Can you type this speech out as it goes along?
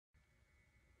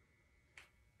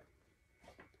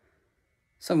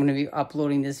So I'm going to be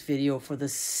uploading this video for the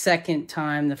second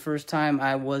time. The first time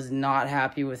I was not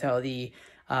happy with how the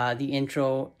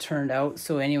intro turned out.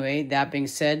 So anyway, that being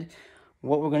said,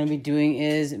 what we're going to be doing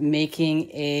is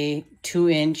making a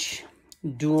 2-inch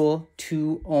dual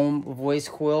 2-ohm voice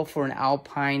coil for an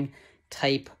Alpine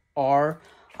Type R.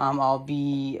 I'll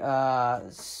be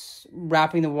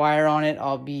wrapping the wire on it.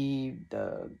 I'll be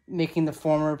making the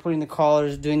former, putting the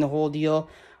collars, doing the whole deal.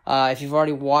 If you've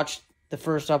already watched the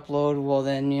first upload, well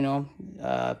then, you know,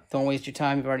 don't waste your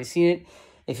time. You've already seen it.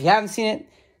 If you haven't seen it,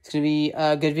 it's going to be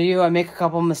a good video. I make a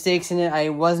couple mistakes in it. I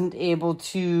wasn't able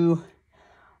to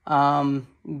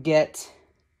get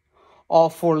all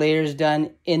 4 layers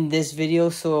done in this video,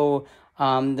 so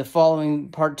the following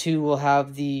part 2 will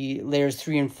have the layers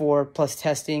 3 and 4 plus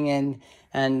testing and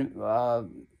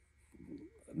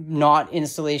not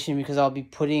installation, because I'll be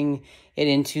putting it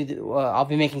into the I'll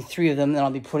be making 3 of them, and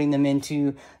I'll be putting them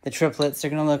into the triplets.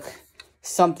 They're gonna look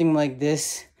something like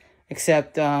this,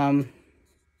 except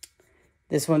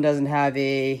this one doesn't have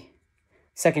a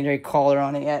secondary collar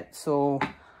on it yet. So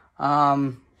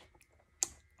I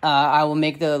will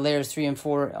make the layers 3 and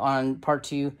 4 on part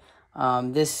 2.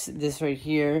 This right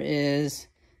here is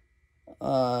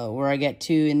where I get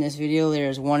to in this video,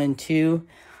 layers 1 and 2.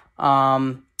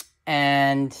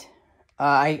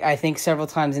 I think several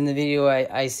times in the video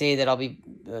I say that I'll be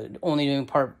only doing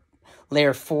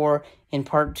layer 4 in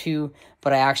part 2,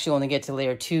 but I actually only get to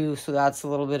layer 2, so that's a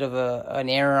little bit of an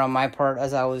error on my part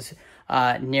as I was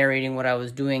narrating what I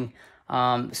was doing.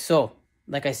 So,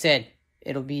 like I said,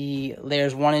 it'll be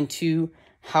layers 1 and 2,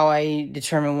 how I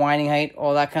determine winding height,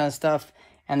 all that kind of stuff,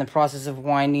 and the process of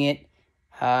winding it.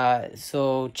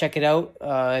 So check it out.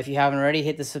 If you haven't already,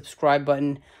 hit the subscribe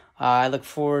button. I look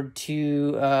forward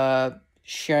to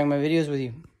sharing my videos with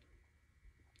you.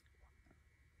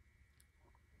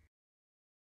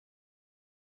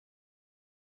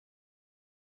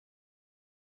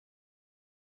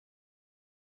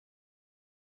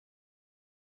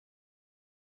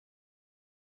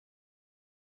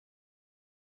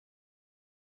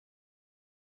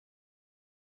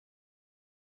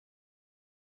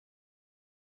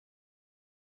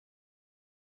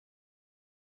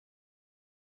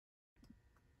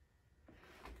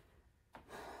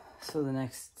 So the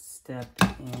next step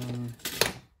in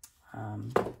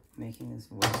making this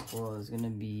voice coil is going to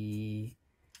be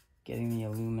getting the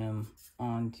aluminum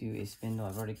onto a spindle.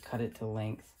 I've already cut it to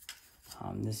length.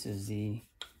 This is the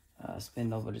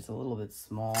spindle, but it's a little bit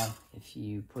small. If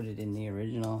you put it in the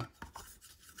original,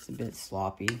 it's a bit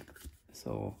sloppy,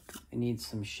 so it needs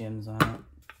some shims on it.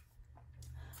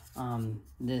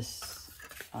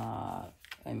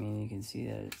 I mean, you can see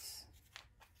that it's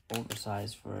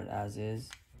oversized for it as is.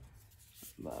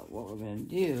 But what we're going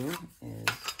to do is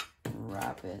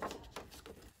wrap it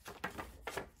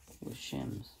with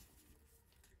shims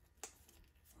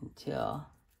until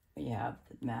we have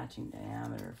the matching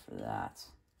diameter for that.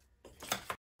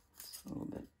 It's a little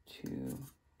bit too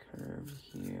curved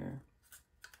here.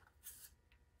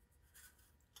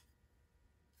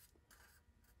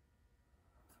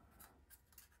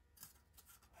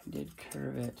 I did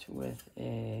curve it with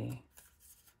a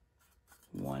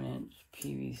 1-inch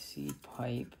PVC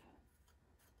pipe,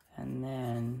 and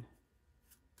then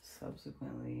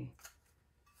subsequently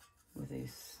with a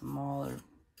smaller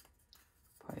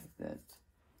pipe that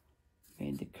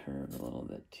made the curve a little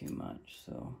bit too much.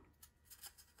 So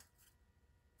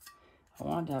I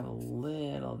want to have a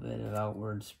little bit of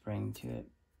outward spring to it,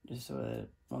 just so that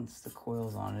once the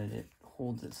coil's on it, it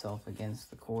holds itself against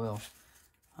the coil.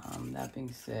 That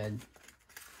being said,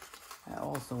 I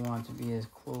also want to be as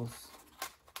close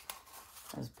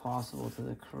as possible to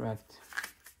the correct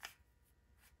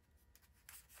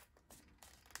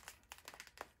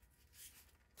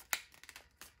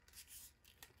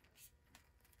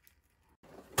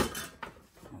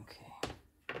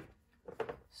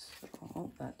so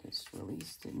that just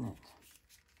released, didn't it?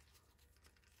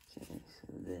 Okay,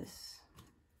 so this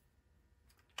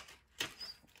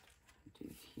do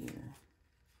here.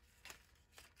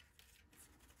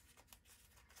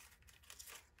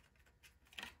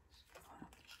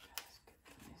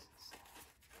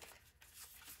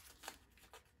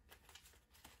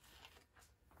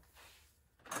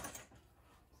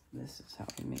 This is how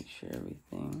we make sure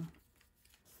everything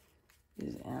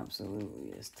is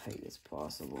absolutely as tight as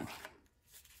possible.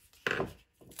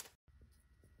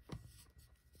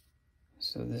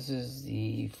 So this is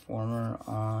the former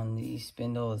on the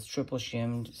spindle. It's triple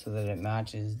shimmed so that it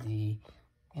matches the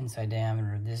inside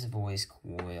diameter of this voice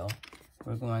coil.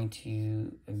 We're going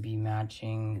to be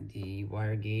matching the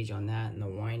wire gauge on that and the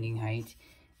winding height.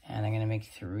 And I'm going to make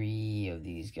 3 of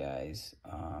these guys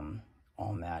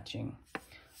all matching.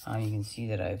 You can see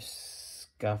that I've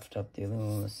scuffed up the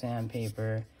aluminum with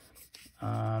sandpaper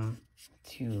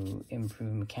to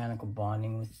improve mechanical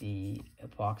bonding with the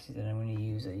epoxy that I'm going to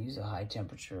use. I use a high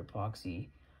temperature epoxy,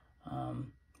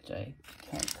 which I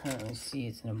can't currently see.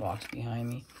 It's in a box behind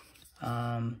me.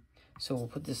 So we'll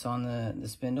put this on the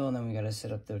spindle, and then we got to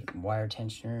set up the wire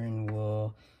tensioner, and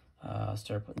we'll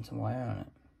start putting some wire on it.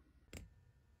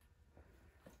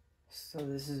 So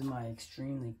this is my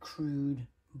extremely crude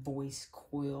voice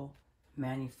coil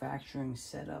manufacturing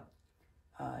setup.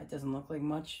 It doesn't look like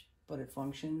much, but it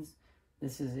functions.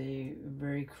 This is a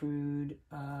very crude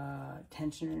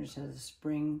tensioner. It just has a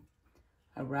spring.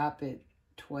 I wrap it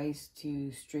twice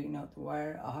to straighten out the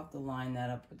wire. I'll have to line that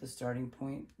up with the starting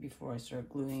point before I start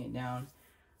gluing it down,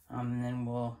 and then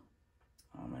we'll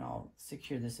and I'll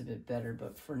secure this a bit better.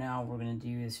 But for now, what we're going to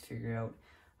do is figure out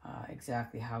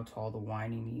exactly how tall the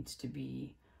winding needs to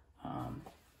be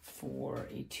for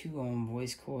a 2 ohm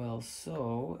voice coil.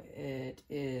 So it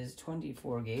is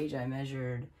 24 gauge. I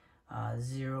measured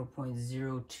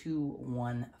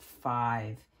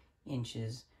 0.0215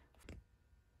 inches.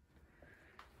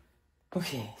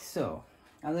 Okay, so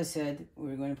as I said,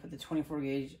 we're going to put the 24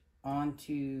 gauge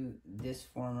onto this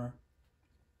former.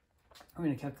 I'm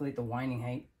going to calculate the winding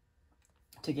height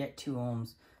to get 2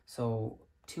 ohms. So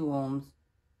 2 ohms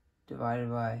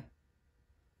divided by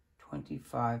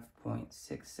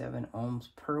 25.67 ohms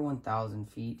per 1,000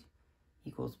 feet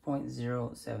equals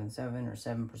 0.077 or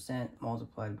 7%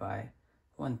 multiplied by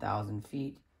 1,000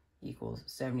 feet equals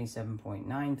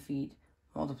 77.9 feet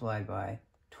multiplied by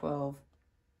 12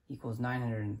 equals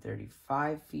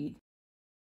 935 feet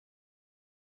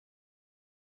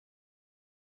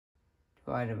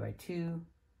divided by 2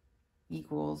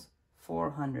 equals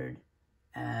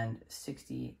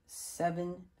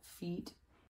 467 feet.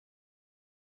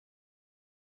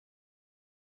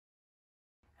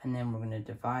 And then we're going to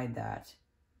divide that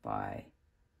by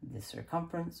the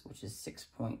circumference, which is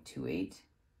 6.28,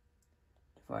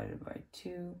 divided by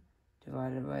 2,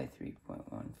 divided by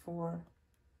 3.14,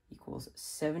 equals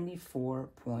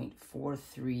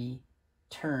 74.43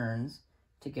 turns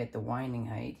to get the winding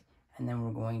height. And then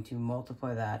we're going to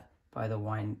multiply that by the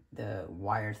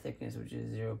wire thickness, which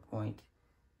is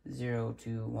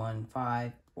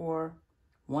 0.0215 or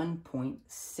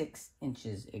 1.6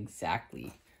 inches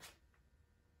exactly.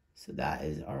 So that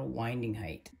is our winding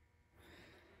height.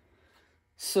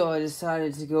 So I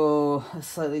decided to go a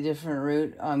slightly different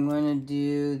route. I'm going to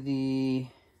do the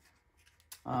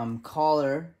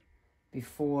collar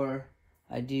before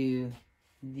I do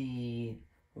the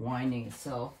winding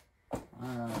itself.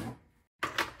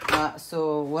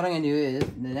 So what I'm going to do is,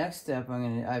 the next step,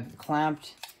 I've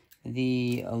clamped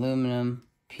the aluminum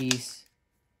piece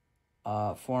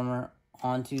former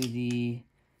onto the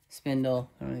spindle.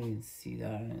 I don't even see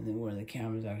that where the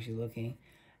camera's actually looking.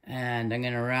 And I'm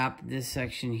going to wrap this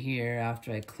section here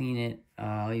after I clean it.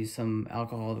 I'll use some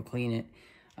alcohol to clean it.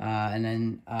 And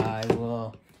then I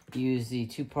will use the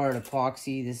 2-part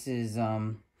epoxy. This is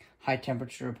high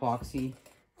temperature epoxy.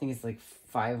 I think it's like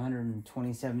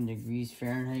 527 degrees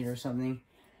Fahrenheit or something.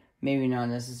 Maybe not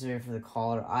necessary for the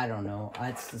collar. I don't know.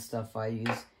 That's the stuff I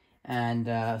use. And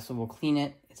so we'll clean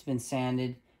it. It's been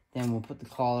sanded. Then we'll put the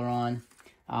collar on.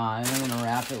 And I'm going to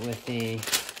wrap it with a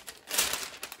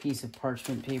piece of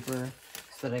parchment paper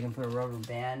so that I can put a rubber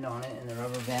band on it, and the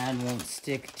rubber band won't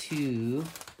stick to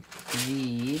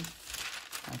the...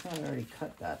 I thought I already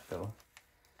cut that though.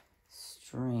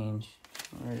 Strange.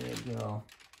 Where did it go?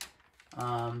 It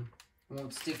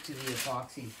won't stick to the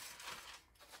epoxy.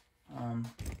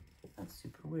 That's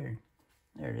super weird.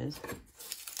 There it is.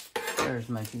 There's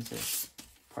my piece of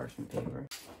parchment paper.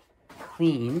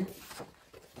 Clean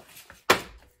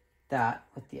that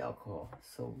with the alcohol.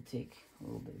 So we'll take a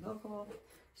little bit of alcohol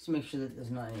just to make sure that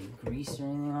there's not any grease or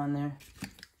anything on there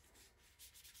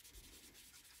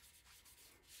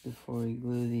before we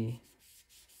glue the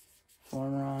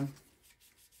former on.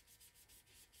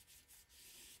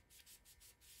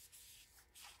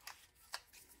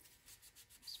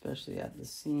 Especially at the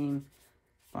seam.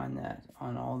 Find that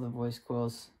on all the voice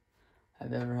coils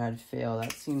I've ever had fail,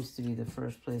 that seems to be the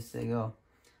first place they go.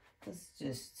 Let's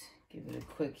just give it a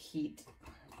quick heat.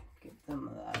 Get some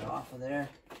of that off of there.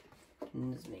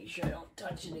 And just make sure I don't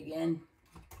touch it again.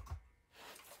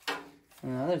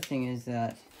 And another thing is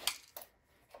that,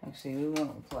 actually we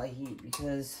won't apply heat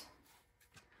because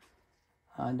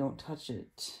don't touch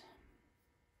it.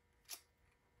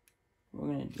 What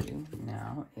we're going to do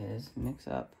now is mix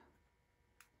up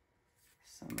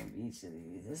some of each of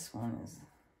these. This one is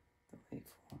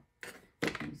delightful.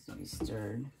 It needs to be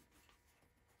stirred.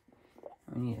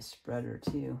 We need a spreader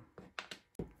too.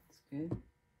 Let's good.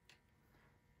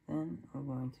 Then we're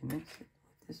going to mix it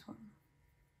with this one.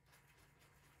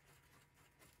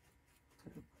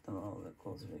 Put them all a little bit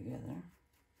closer together.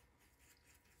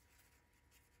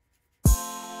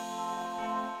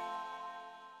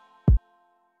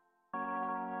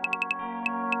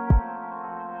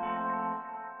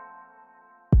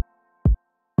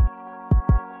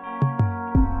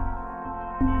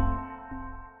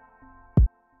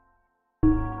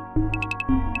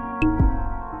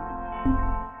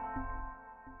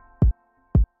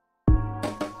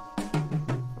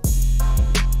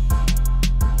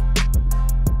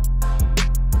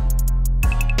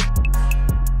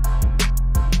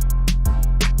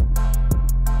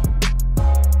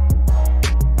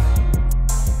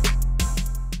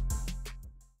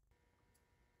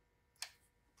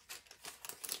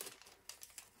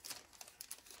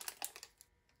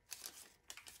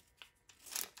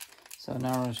 So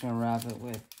now we're just going to wrap it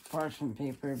with parchment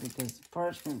paper, because the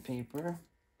parchment paper,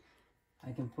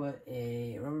 I can put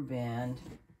a rubber band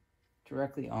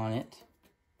directly on it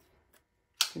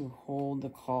to hold the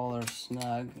collar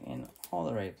snug in all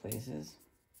the right places.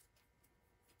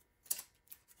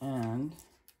 And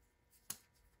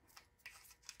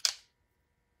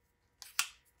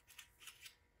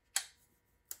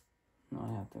not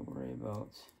have to worry about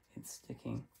it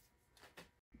sticking.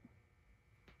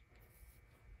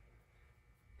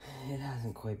 It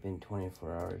hasn't quite been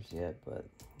 24 hours yet, but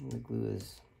the glue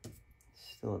is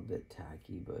still a bit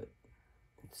tacky, but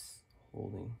it's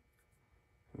holding,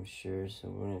 I'm sure. So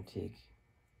we're going to take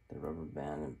the rubber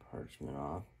band and parchment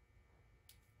off.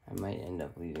 I might end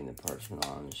up leaving the parchment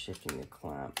on and shifting the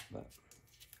clamp, but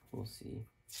we'll see.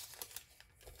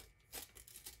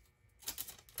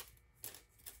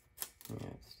 Yeah,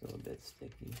 it's still a bit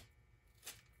sticky.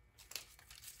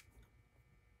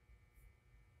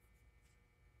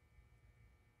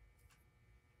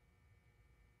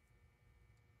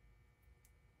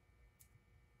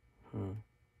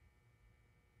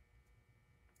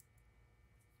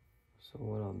 So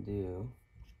what I'll do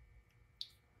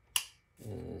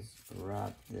is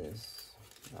wrap this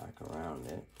back around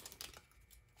it,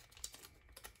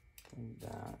 like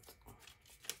that,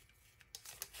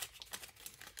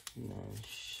 and then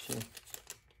shift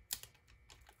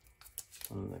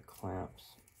one of the clamps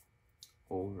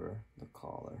over the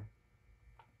collar.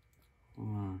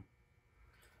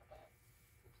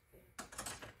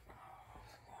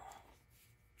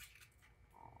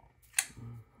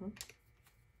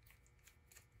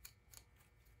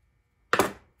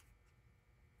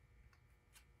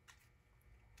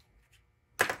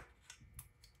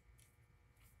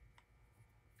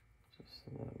 Just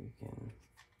so that we can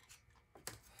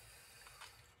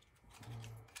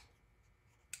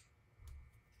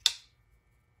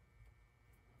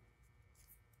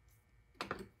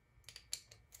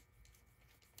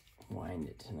wind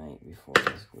it tonight before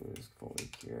this glue is fully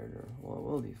cured, or well, it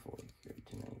will be fully cured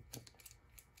tonight, but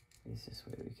at least this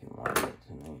way we can wind it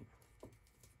tonight.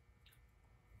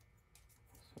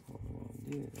 So what we're going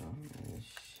to do though is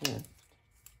shift,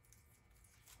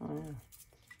 oh yeah,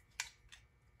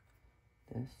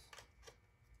 this,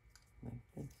 like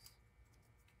this.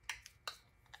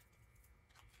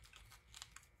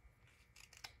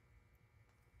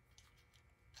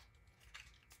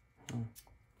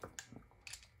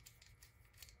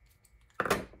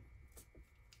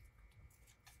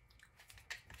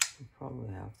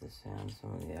 Probably have to sand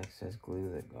some of the excess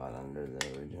glue that got under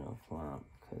the original flap,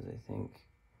 because I think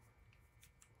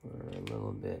we're a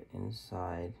little bit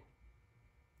inside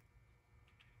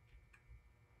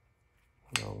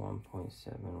about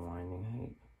 1.7 winding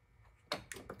height.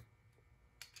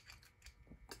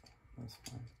 That's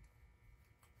fine.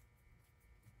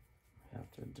 We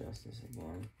have to adjust this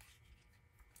again.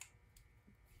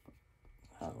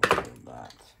 Have a little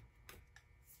that.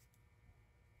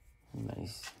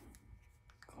 Nice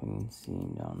clean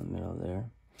seam down the middle there.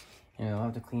 Anyway, I'll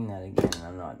have to clean that again.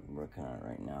 I'm not working on it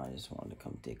right now. I just wanted to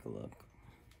come take a look.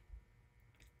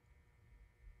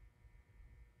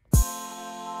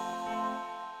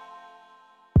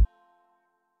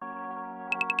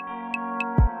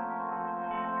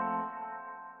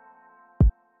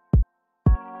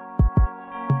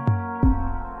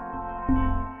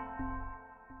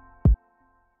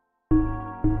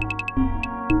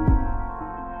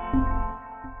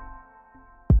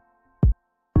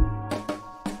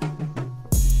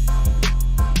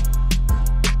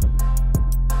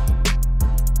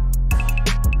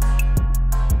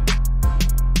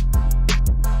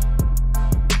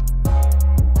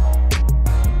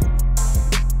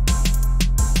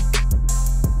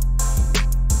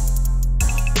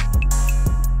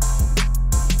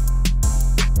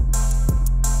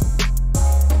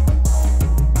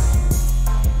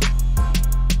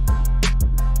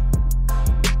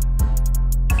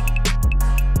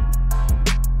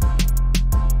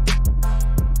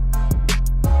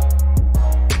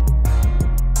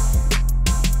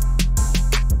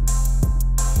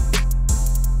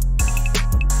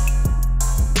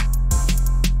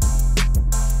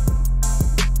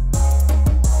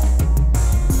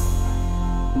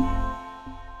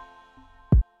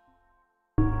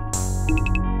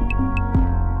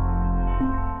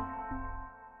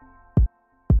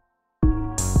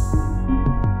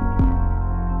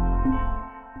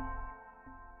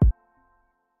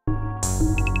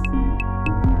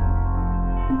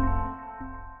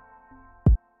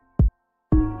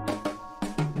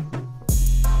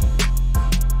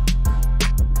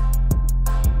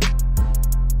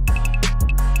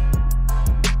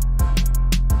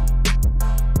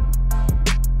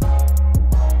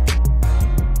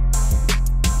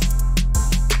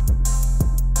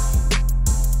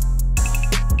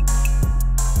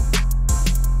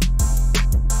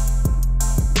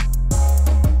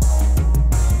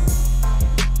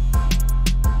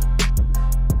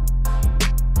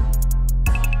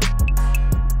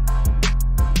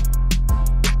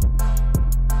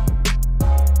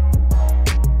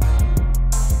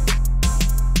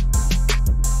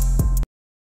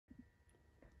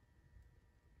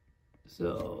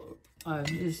 So I've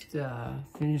just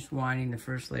finished winding the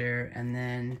first layer and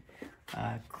then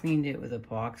cleaned it with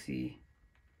epoxy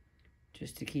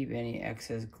just to keep any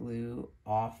excess glue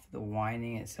off the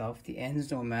winding itself. The ends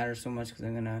don't matter so much because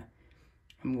I'm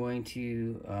going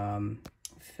to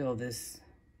fill this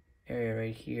area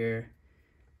right here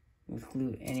with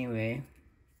glue anyway.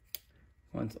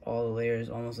 Once all the layers,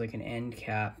 almost like an end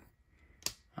cap.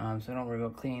 So don't worry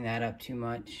about cleaning that up too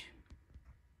much.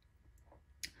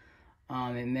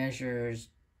 It measures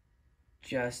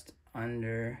just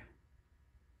under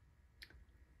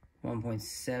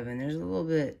 1.7. There's a little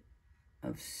bit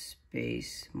of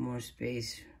space, more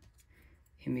space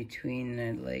in between.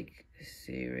 I'd like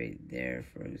say right there,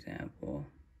 for example.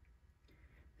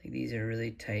 Like these are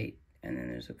really tight, and then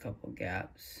there's a couple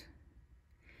gaps.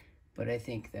 But I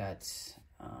think that's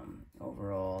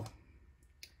overall,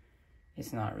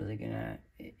 it's not really gonna,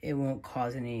 it won't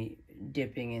cause any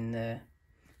dipping in the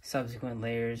subsequent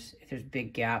layers. If there's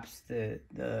big gaps,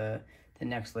 the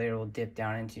next layer will dip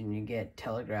down into, and you get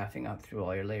telegraphing up through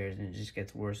all your layers, and it just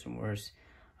gets worse and worse.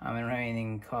 I don't have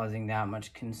anything causing that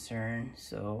much concern,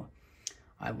 so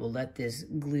I will let this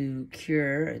glue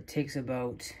cure. It takes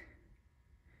about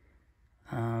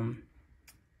 12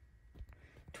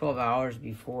 hours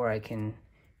before I can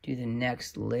do the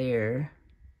next layer.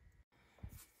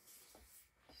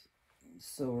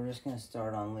 So we're just gonna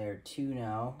start on layer 2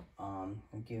 now. I'm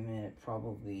giving it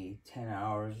probably 10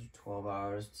 hours, 12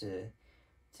 hours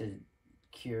to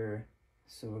cure.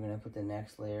 So we're gonna put the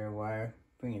next layer wire,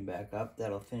 bring it back up.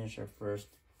 That'll finish our first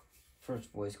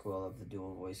voice coil of the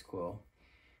dual voice coil.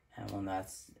 And when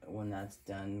that's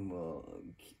done, we'll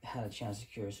have a chance to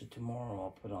cure. So tomorrow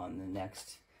I'll put on the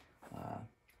next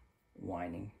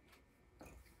winding.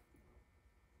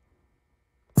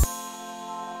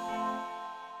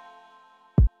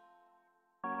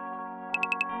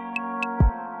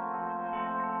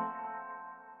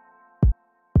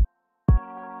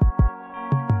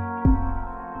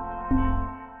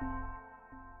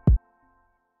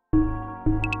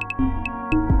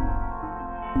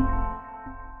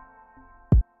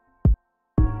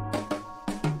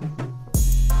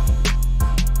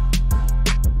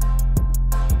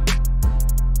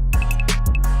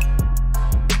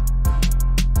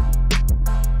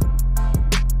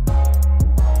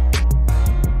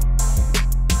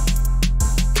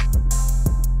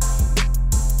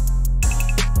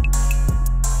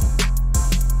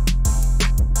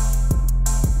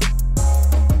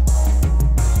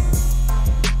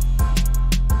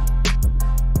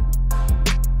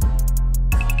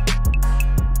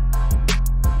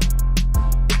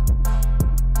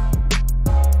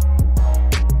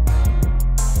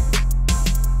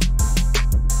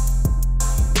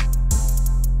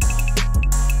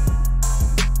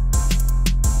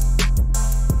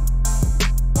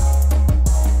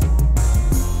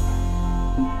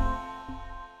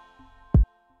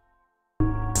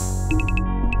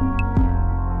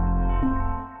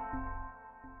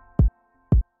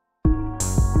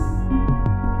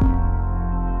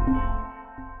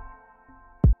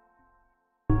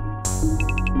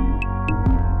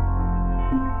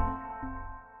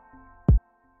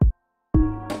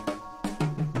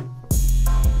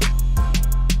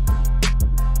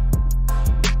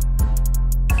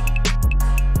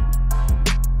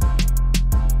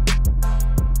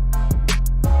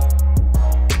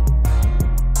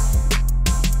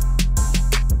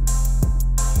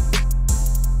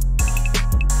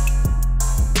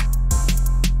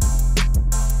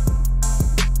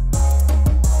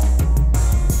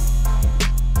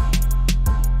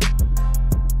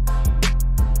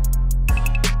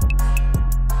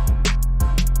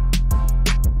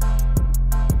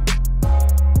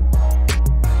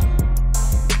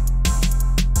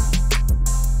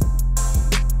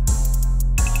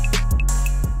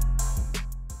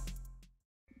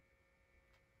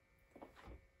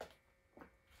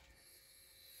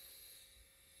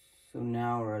 So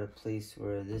now we're at a place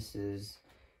where this is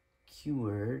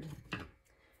cured,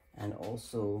 and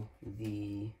also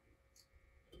the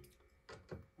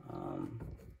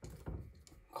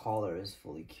collar is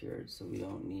fully cured, so we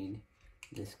don't need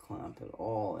this clamp at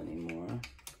all anymore.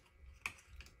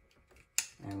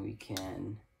 And we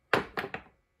can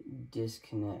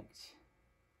disconnect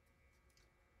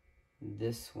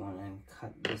this one and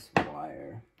cut this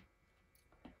wire.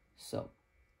 So,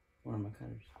 where are my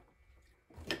cutters?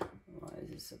 Why is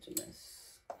this such a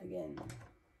mess again?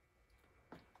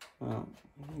 Well,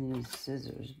 I can use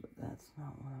scissors, but that's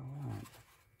not what I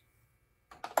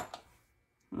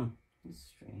want. It's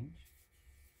strange.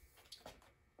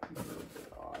 A little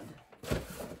bit odd.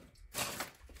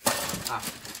 Ah,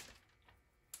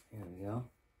 here we go.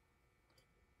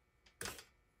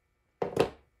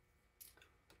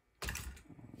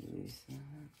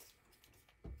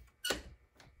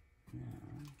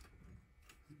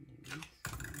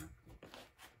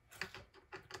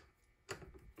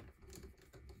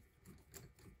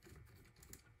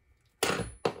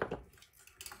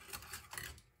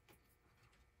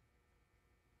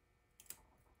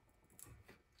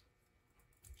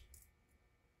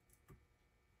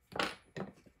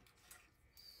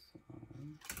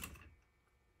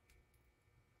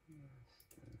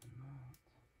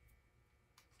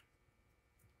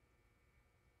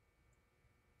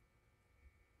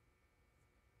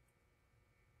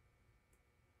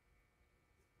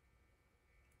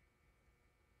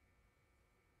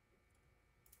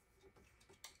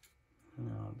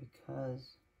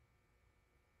 because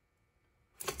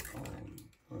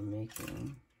we're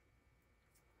making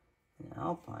an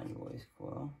Alpine voice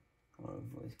coil, or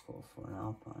a voice coil for an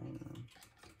Alpine,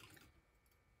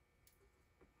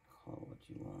 call it what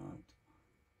you want.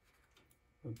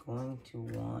 We're going to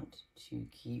want to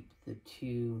keep the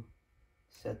two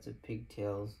sets of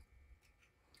pigtails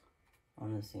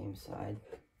on the same side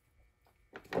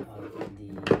of the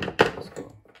voice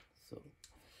coil. So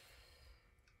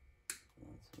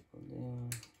that's what we'll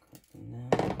do. Cut them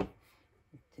down.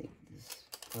 Take this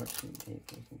parchment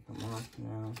paper, can come off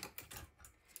now.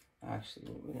 Actually,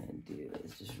 what we're gonna do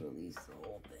is just release the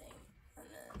whole thing, and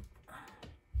then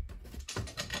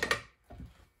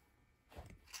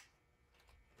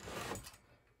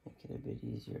make it a bit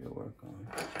easier to work on.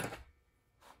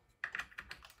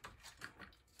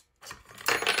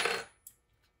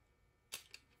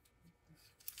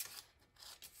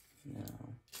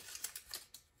 Now,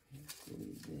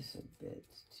 glue this a bit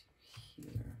to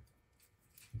here.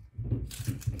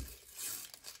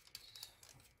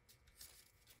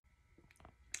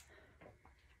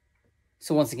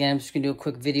 So once again, I'm just going to do a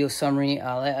quick video summary.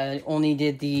 I only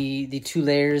did the 2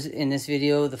 layers in this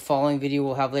video. The following video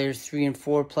will have layers 3 and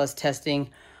 4 plus testing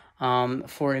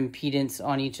for impedance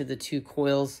on each of the 2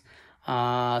 coils.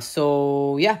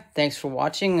 So yeah, thanks for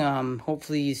watching.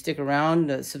 Hopefully you stick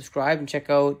around, subscribe, and check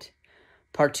out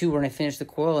part 2 when I finish the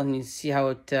coil, and you see how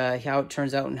it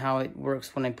turns out and how it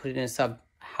works when I put it in a sub.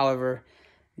 However,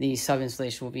 the sub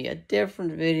installation will be a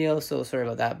different video, so sorry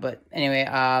about that. But anyway,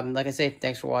 like I say,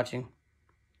 thanks for watching.